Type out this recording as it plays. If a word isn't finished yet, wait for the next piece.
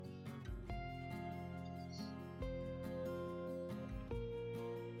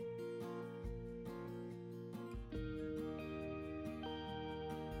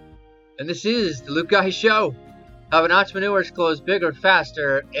and this is the Luke Guy Show. Helping entrepreneurs close bigger,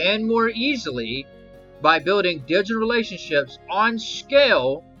 faster, and more easily by building digital relationships on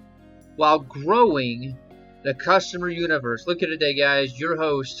scale while growing the customer universe. Look at today, guys. Your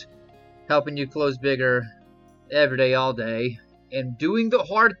host, helping you close bigger every day, all day, and doing the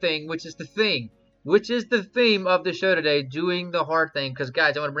hard thing, which is the theme of the show today, doing the hard thing. Because,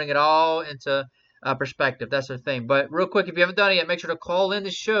 guys, I want to bring it all into perspective. That's the thing. But real quick, if you haven't done it yet, make sure to call in the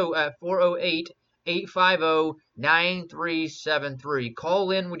show at 408-850-9373.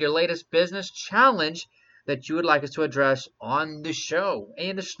 Call in with your latest business challenge that you would like us to address on the show.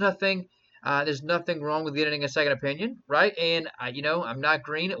 And there's nothing wrong with getting a second opinion, right? And I'm not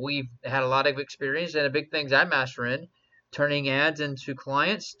green. We've had a lot of experience, and the big things I master in, turning ads into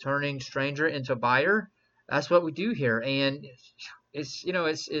clients, turning stranger into buyer. That's what we do here, and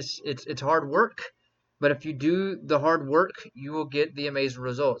it's hard work. But if you do the hard work, you will get the amazing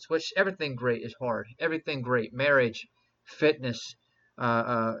results. Which everything great is hard. Everything great, marriage, fitness,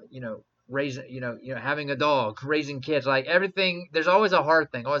 raising, having a dog, raising kids, like everything. There's always a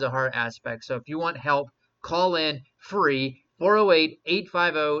hard thing, always a hard aspect. So if you want help, call in free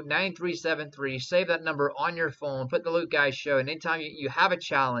 408-850-9373. Save that number on your phone. Put the Luke Guy Show. And anytime you have a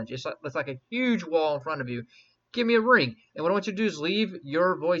challenge, it's like a huge wall in front of you. Give me a ring. And what I want you to do is leave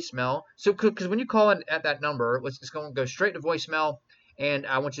your voicemail. So, because when you call in at that number, it's going to go straight to voicemail. And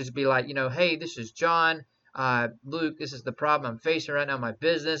I want you to be like, hey, this is John. Luke, this is the problem I'm facing right now in my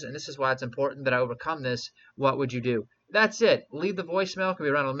business, and this is why it's important that I overcome this. What would you do? That's it. Leave the voicemail. It could be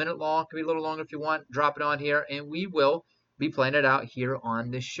around a minute long. It could be a little longer if you want. Drop it on here, and we will be playing it out here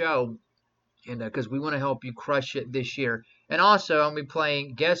on the show. And because we want to help you crush it this year. And also, I'm going to be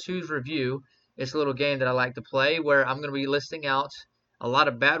playing Guess Who's Review. It's a little game that I like to play where I'm going to be listing out a lot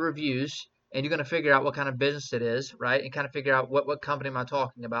of bad reviews, and you're going to figure out what kind of business it is, right? And kind of figure out what company am I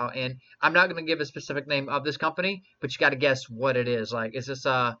talking about. And I'm not going to give a specific name of this company, but you got to guess what it is. Like, is this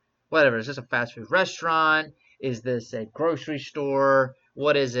whatever? Is this a fast food restaurant? Is this a grocery store?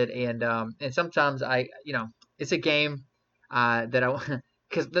 What is it? And sometimes it's a game that I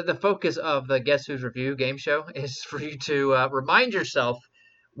because the focus of the Guess Who's Review game show is for you to remind yourself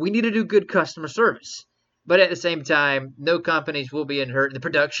we need to do good customer service. But at the same time, no companies will be hurt in the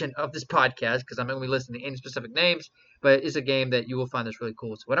production of this podcast because I'm not going to be listing any specific names, but it's a game that you will find this really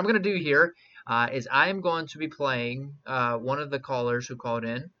cool. So what I'm going to do here is I am going to be playing one of the callers who called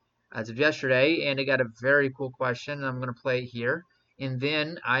in as of yesterday, and they got a very cool question, and I'm going to play it here. And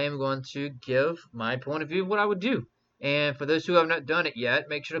then I am going to give my point of view of what I would do. And for those who have not done it yet,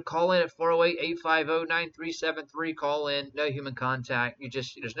 make sure to call in at 408-850-9373. Call in. No human contact.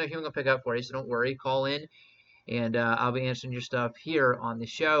 There's no human going to pick up for you, so don't worry. Call in, and I'll be answering your stuff here on the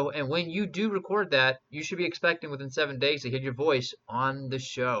show. And when you do record that, you should be expecting within 7 days to hear your voice on the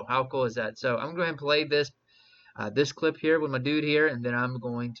show. How cool is that? So I'm going to go ahead and play this clip here with my dude here, and then I'm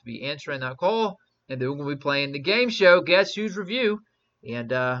going to be answering that call, and then we're going to be playing the game show, Guess Who's Review.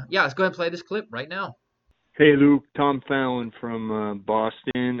 And let's go ahead and play this clip right now. Hey, Luke, Tom Fallon from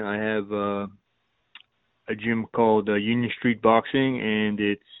Boston. I have a gym called Union Street Boxing, and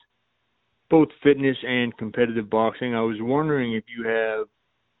it's both fitness and competitive boxing. I was wondering if you have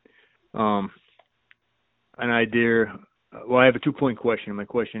an idea. Well, I have a 2-point question. My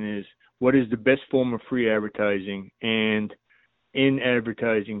question is, what is the best form of free advertising? And in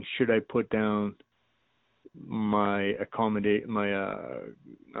advertising, should I put down my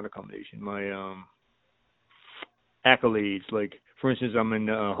accolades? Like, for instance, I'm in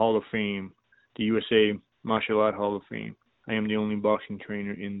the Hall of Fame, the USA Martial Art Hall of Fame. I am the only boxing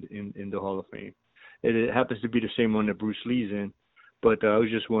trainer in the Hall of Fame. It happens to be the same one that Bruce Lee's in, but I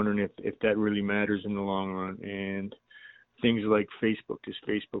was just wondering if that really matters in the long run. And things like Facebook, does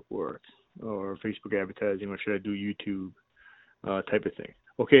Facebook work? Or Facebook advertising, or should I do YouTube type of thing?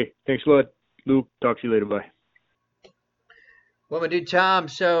 Okay, thanks a lot, Luke. Talk to you later. Bye. Well, my dude Tom,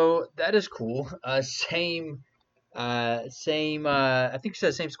 so that is cool. Same. I think you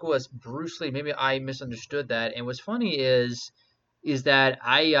said same school as Bruce Lee. Maybe I misunderstood that. And what's funny is that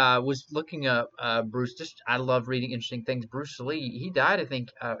I was looking up Bruce. I love reading interesting things. Bruce Lee, he died, I think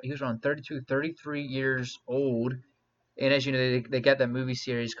he was around 33 years old. And as you know, they got that movie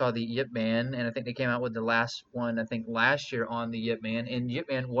series called The Yip Man, and I think they came out with the last one, I think last year on The Yip Man, and Yip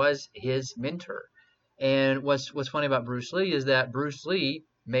Man was his mentor. And what's funny about Bruce Lee is that Bruce Lee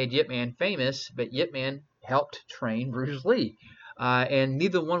made Yip Man famous, but Yip Man helped train Bruce Lee. And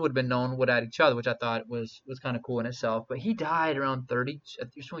neither one would have been known without each other, which I thought was kind of cool in itself. But he died around 30,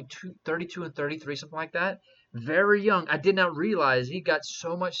 he was only 32 and 33, something like that. Very young. I did not realize he got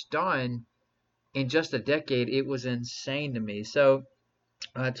so much done in just a decade. It was insane to me. So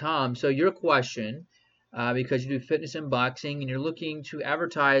Tom, so your question, because you do fitness and boxing and you're looking to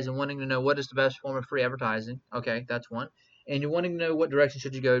advertise and wanting to know what is the best form of free advertising. Okay, that's one. And you're wanting to know what direction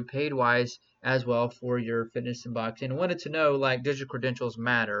should you go paid wise as well for your fitness and boxing. And wanted to know, like, does your credentials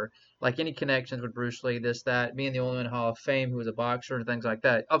matter? Like any connections with Bruce Lee, this, that, being the only one in Hall of Fame who was a boxer and things like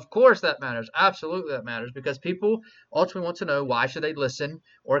that. Of course that matters. Absolutely that matters, because people ultimately want to know, why should they listen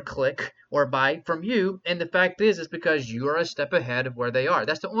or click or buy from you? And the fact is because you are a step ahead of where they are.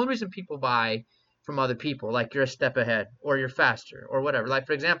 That's the only reason people buy from other people. Like, you're a step ahead or you're faster or whatever. Like,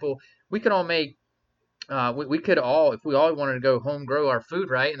 for example, we could all make we could all, if we all wanted to go home grow our food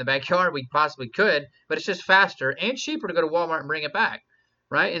right in the backyard, we possibly could, but it's just faster and cheaper to go to Walmart and bring it back,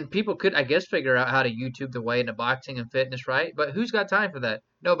 right? And people could, I guess, figure out how to YouTube the way into boxing and fitness, right? But who's got time for that?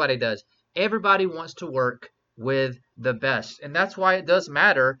 Nobody does. Everybody wants to work with the best, and that's why it does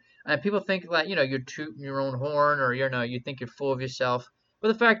matter. And people think that, you're tooting your own horn, or you think you're full of yourself. But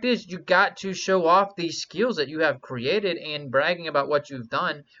the fact is, you got to show off these skills that you have created, and bragging about what you've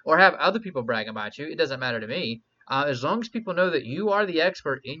done, or have other people brag about you. It doesn't matter to me. As long as people know that you are the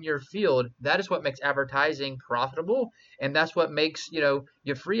expert in your field, that is what makes advertising profitable, and that's what makes your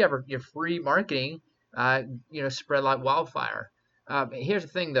free marketing spread like wildfire. Here's the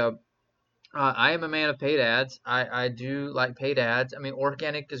thing, though. I am a man of paid ads. I do like paid ads. I mean,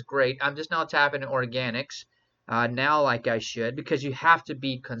 organic is great. I'm just now tapping into organics now, like I should, because you have to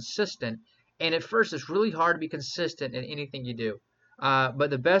be consistent. And at first, it's really hard to be consistent in anything you do. But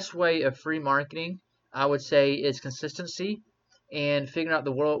the best way of free marketing, I would say, is consistency and figure out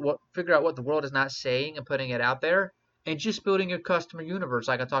what the world is not saying and putting it out there, and just building your customer universe,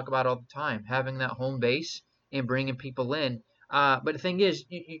 like I talk about all the time, having that home base and bringing people in. But the thing is,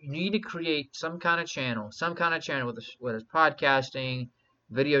 you need to create some kind of channel, whether it's podcasting,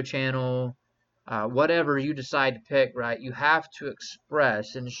 video channel, whatever you decide to pick, right? You have to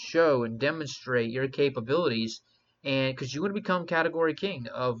express and show and demonstrate your capabilities, and because you want to become category king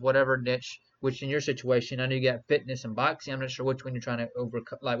of whatever niche. Which in your situation, I know you got fitness and boxing. I'm not sure which one you're trying to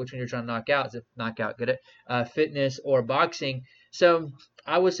overcome, like which one you're trying to knock out. Is it knockout? Get it? Fitness or boxing? So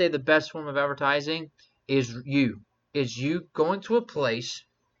I would say the best form of advertising is you going to a place,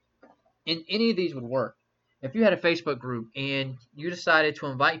 and any of these would work. If you had a Facebook group and you decided to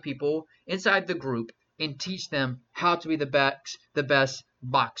invite people inside the group and teach them how to be the best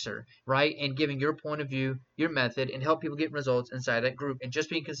boxer, right? And giving your point of view, your method, and help people get results inside that group, and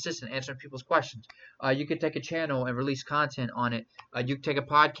just being consistent, answering people's questions. You could take a channel and release content on it. You could take a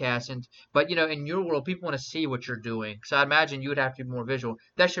podcast, but in your world, people want to see what you're doing. So I imagine you would have to be more visual.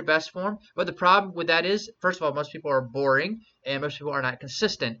 That's your best form. But the problem with that is, first of all, most people are boring and most people are not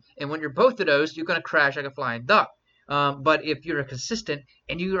consistent. And when you're both of those, you're going to crash like a flying duck. But if you're consistent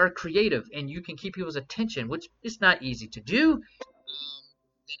and you are creative and you can keep people's attention, which is not easy to do,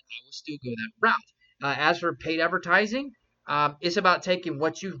 then I will still go that route. As for paid advertising, it's about taking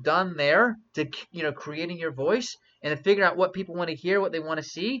what you've done there to, creating your voice and then figuring out what people want to hear, what they want to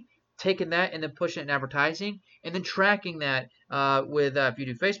see, taking that and then pushing it in advertising, and then tracking that with if you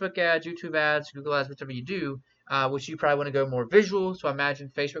do Facebook ads, YouTube ads, Google ads, whatever you do, which you probably want to go more visual. So I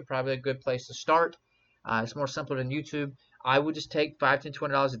imagine Facebook probably a good place to start. It's more simpler than YouTube. I would just take $5 to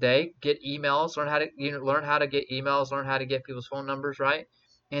 $20 a day, get emails, learn how to get emails, learn how to get people's phone numbers, right,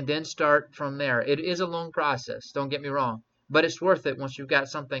 and then start from there. It is a long process. Don't get me wrong, but it's worth it. Once you've got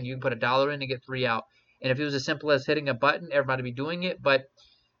something, you can put $1 in and get 3 out. And if it was as simple as hitting a button, everybody would be doing it. But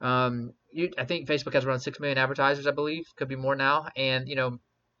I think Facebook has around 6 million advertisers, I believe, could be more now, and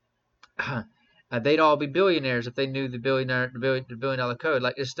they'd all be billionaires if they knew the billion-dollar code.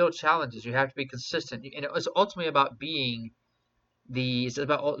 Like, there's still challenges. You have to be consistent, and it's ultimately about being the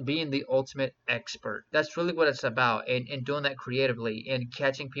ultimate expert. That's really what it's about, and doing that creatively and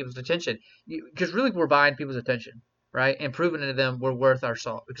catching people's attention. Because really, we're buying people's attention, right, and proving to them we're worth our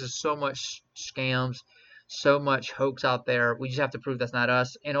salt. Because there's so much scams, so much hoax out there. We just have to prove that's not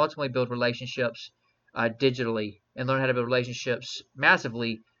us, and ultimately build relationships digitally, and learn how to build relationships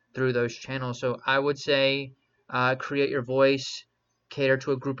massively through those channels. So I would say create your voice, cater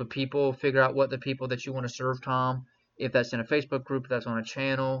to a group of people, figure out what the people that you want to serve, Tom, if that's in a Facebook group, if that's on a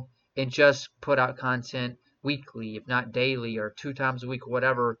channel, and just put out content weekly, if not daily, or 2 times a week, or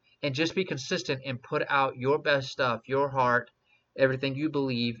whatever, and just be consistent and put out your best stuff, your heart, everything you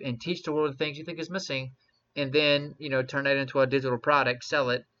believe, and teach the world the things you think is missing, and then turn that into a digital product,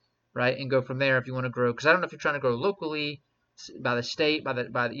 sell it, right, and go from there if you want to grow. Because I don't know if you're trying to grow locally, by the state, by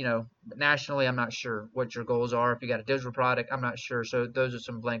the nationally. I'm not sure what your goals are. If you got a digital product, I'm not sure. So those are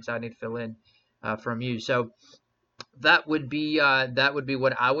some blanks I need to fill in from you. So that would be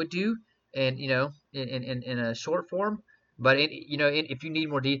what I would do, and in a short form. But if you need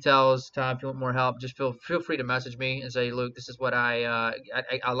more details, Tom, if you want more help, just feel free to message me and say, Luke, this is what I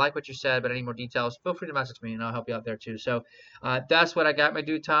like what you said, but I need more details. Feel free to message me, and I'll help you out there too. So that's what I got my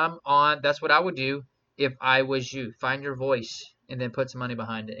dude Tom on. That's what I would do if I was you. Find your voice and then put some money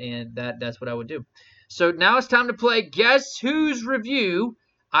behind it, and that's what I would do. So now it's time to play Guess Whose Review.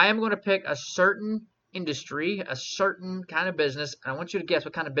 I am going to pick a certain industry, a certain kind of business. I want you to guess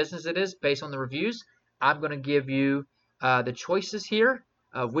what kind of business it is based on the reviews. I'm going to give you the choices here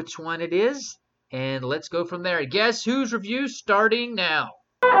of which one it is, and let's go from there. Guess Whose Review starting now.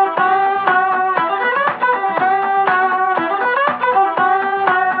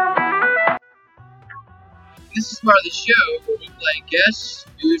 This is part of the show where we play Guess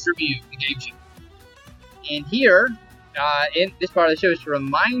Whose Review, the game show. And here, in this part of the show is to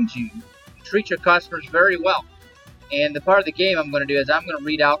remind you to treat your customers very well. And the part of the game I'm going to do is I'm going to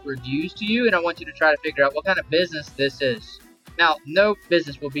read out reviews to you, and I want you to try to figure out what kind of business this is. Now, no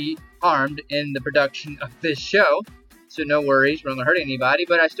business will be harmed in the production of this show, so no worries, we're not going to hurt anybody,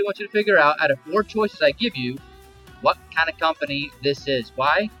 but I still want you to figure out, out of 4 choices I give you, what kind of company this is.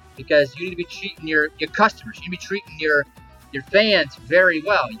 Why? Because you need to be treating your customers, you need to be treating your fans very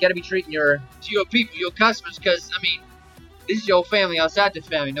well. You got to be treating your people, your customers, because, I mean, this is your family outside the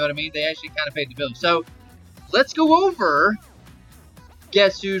family, you know what I mean? They actually kind of pay the bills. So, let's go over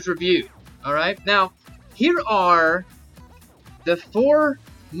Guess Whose Review. Alright, now here are the 4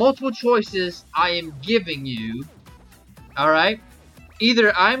 multiple choices I am giving you. Alright,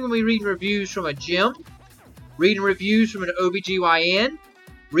 either I'm going to be reading reviews from a gym, reading reviews from an OBGYN,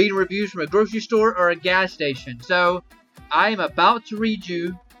 reading reviews from a grocery store, or a gas station. So I am about to read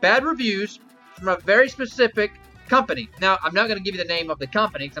you bad reviews from a very specific company. Now, I'm not going to give you the name of the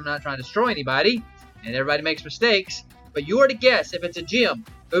company because I'm not trying to destroy anybody. And everybody makes mistakes, but you are to guess if it's a gym,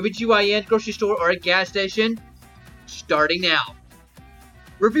 OBGYN, grocery store, or a gas station, starting now.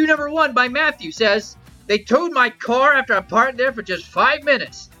 Review number 1 by Matthew says, they towed my car after I parked there for just 5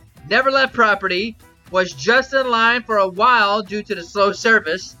 minutes. Never left property. Was just in line for a while due to the slow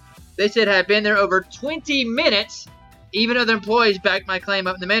service. They said had been there over 20 minutes. Even other employees backed my claim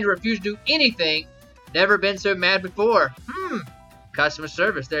up, and the man refused to do anything. Never been so mad before. Customer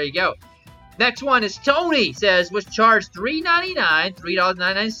service, there you go. Next one is Tony, says, was charged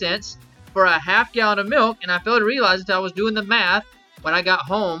 $3.99 for a half gallon of milk, and I failed to realize until I was doing the math when I got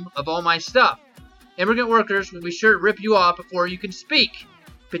home of all my stuff. Immigrant workers will be sure to rip you off before you can speak.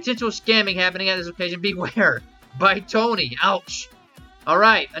 Potential scamming happening at this occasion, beware. By Tony, ouch.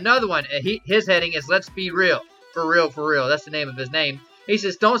 Alright, another one, his heading is Let's Be Real. For real, that's the name of his name. He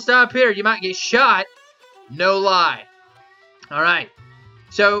says, don't stop here, you might get shot. No lie. Alright,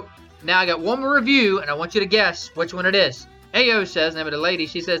 so now I got one more review, and I want you to guess which one it is. AO says, name of the lady,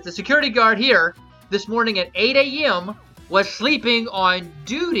 she says, the security guard here this morning at 8 a.m. was sleeping on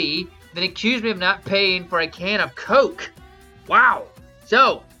duty, then accused me of not paying for a can of Coke. Wow.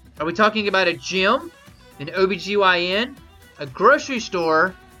 So, are we talking about a gym, an OBGYN, a grocery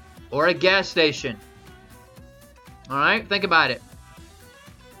store, or a gas station? Alright, think about it.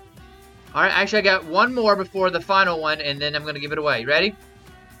 Alright, actually I got one more before the final one, and then I'm going to give it away. Ready?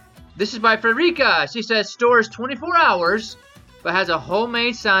 This is by Frederica. She says stores 24 hours, but has a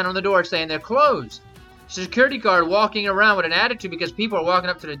homemade sign on the door saying they're closed. Security guard walking around with an attitude because people are walking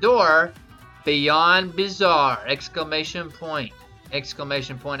up to the door. Beyond bizarre! Exclamation point.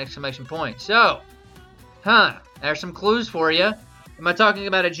 Exclamation point, exclamation point. So, there's some clues for you. Am I talking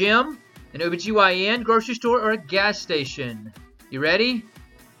about a gym, an OBGYN, grocery store, or a gas station? You ready?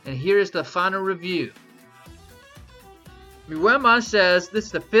 And here's the final review. Miwema says this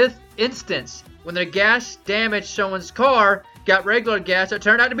is the 5th instance when their gas damaged someone's car, got regular gas that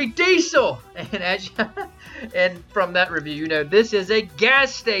turned out to be diesel. And from that review, you know this is a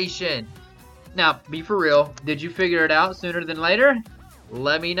gas station. Now, be for real. Did you figure it out sooner than later?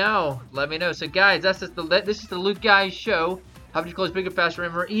 Let me know. Let me know. So, guys, this is the Luke Guys Show. Helping you close bigger, faster,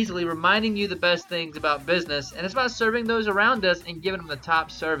 and more easily, reminding you the best things about business. And it's about serving those around us and giving them the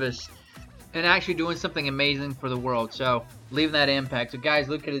top service and actually doing something amazing for the world. So, leaving that impact. So, guys,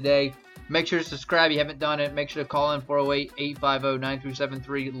 Luke here today. Make sure to subscribe if you haven't done it. Make sure to call in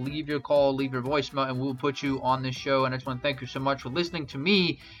 408-850-9373. Leave your call, leave your voicemail, and we'll put you on this show. And I just want to thank you so much for listening to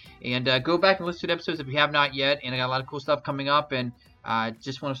me. And go back and listen to the episodes if you have not yet. And I got a lot of cool stuff coming up. And I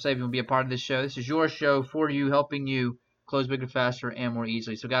just want to say if you want to be a part of this show, this is your show for you, helping you close bigger, faster, and more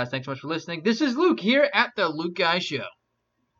easily. So, guys, thanks so much for listening. This is Luke here at the Luke Guys Show.